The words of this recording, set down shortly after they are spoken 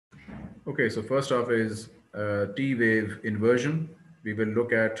Okay, so first off is T wave inversion. We will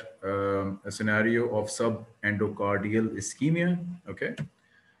look at a scenario of subendocardial ischemia. Okay,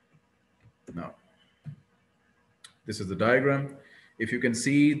 now this is the diagram. If you can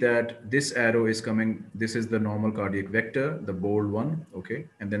see that this arrow is coming, this is the normal cardiac vector, the bold one, okay?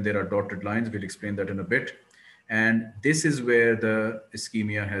 And then there are dotted lines, we'll explain that in a bit. And this is where the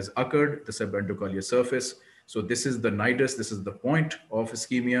ischemia has occurred, the subendocardial surface. So this is the nidus, this is the point of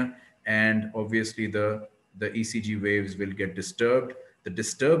ischemia, and obviously the ECG waves will get disturbed. The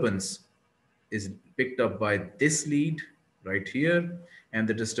disturbance is picked up by this lead right here, and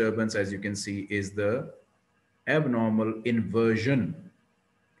the disturbance, as you can see, is the abnormal inversion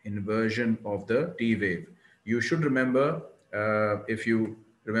of the T wave. You should remember, if you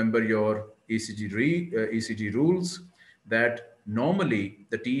remember your ECG rules, that normally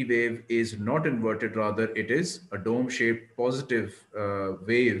the T wave is not inverted, rather it is a dome-shaped positive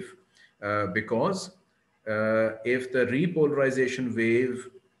wave, because if the repolarization wave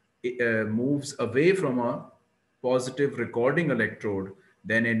moves away from a positive recording electrode,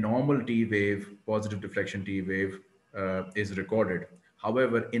 then a normal T wave, positive deflection T wave, is recorded.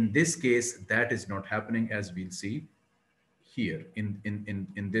 However, in this case, that is not happening, as we'll see here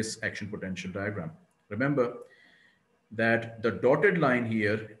in this action potential diagram. Remember that the dotted line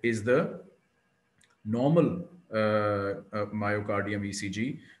here is the normal myocardium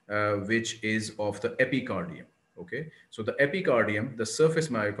ECG, which is of the epicardium. Okay, so the epicardium, the surface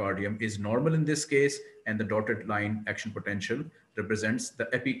myocardium, is normal in this case, and the dotted line action potential represents the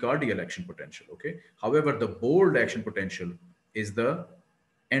epicardial action potential. Okay, however, the bold action potential is the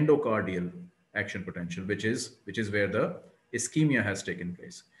endocardial action potential, which is where the ischemia has taken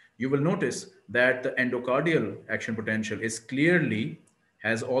place. You will notice that the endocardial action potential is clearly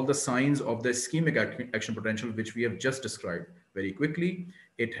has all the signs of the ischemic action potential, which we have just described very quickly.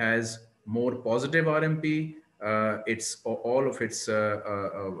 It has more positive RMP. It's all of its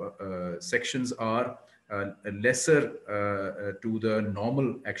sections are lesser to the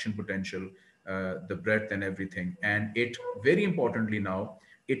normal action potential, the breadth and everything. And it, very importantly now,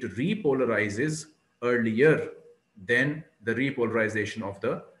 it repolarizes earlier than the repolarization of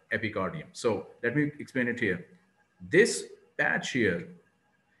the epicardium. So let me explain it here. This patch here,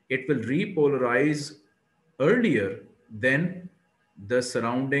 it will repolarize earlier than the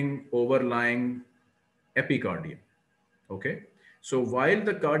surrounding overlying epicardium. Okay. So while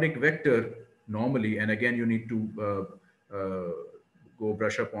the cardiac vector normally, and again, you need to go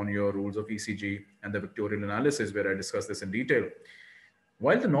brush up on your rules of ECG and the vectorial analysis where I discuss this in detail.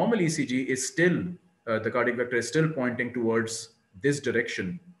 While the normal ECG is still, the cardiac vector is still pointing towards this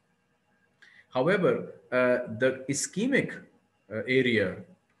direction. However, the ischemic area,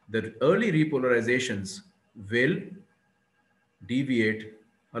 the early repolarizations will deviate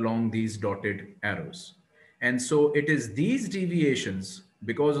along these dotted arrows. And so it is these deviations,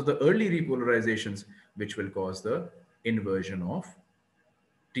 because of the early repolarizations, which will cause the inversion of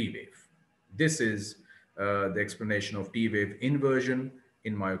T wave. This is the explanation of T wave inversion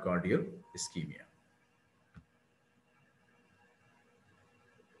in myocardial ischemia.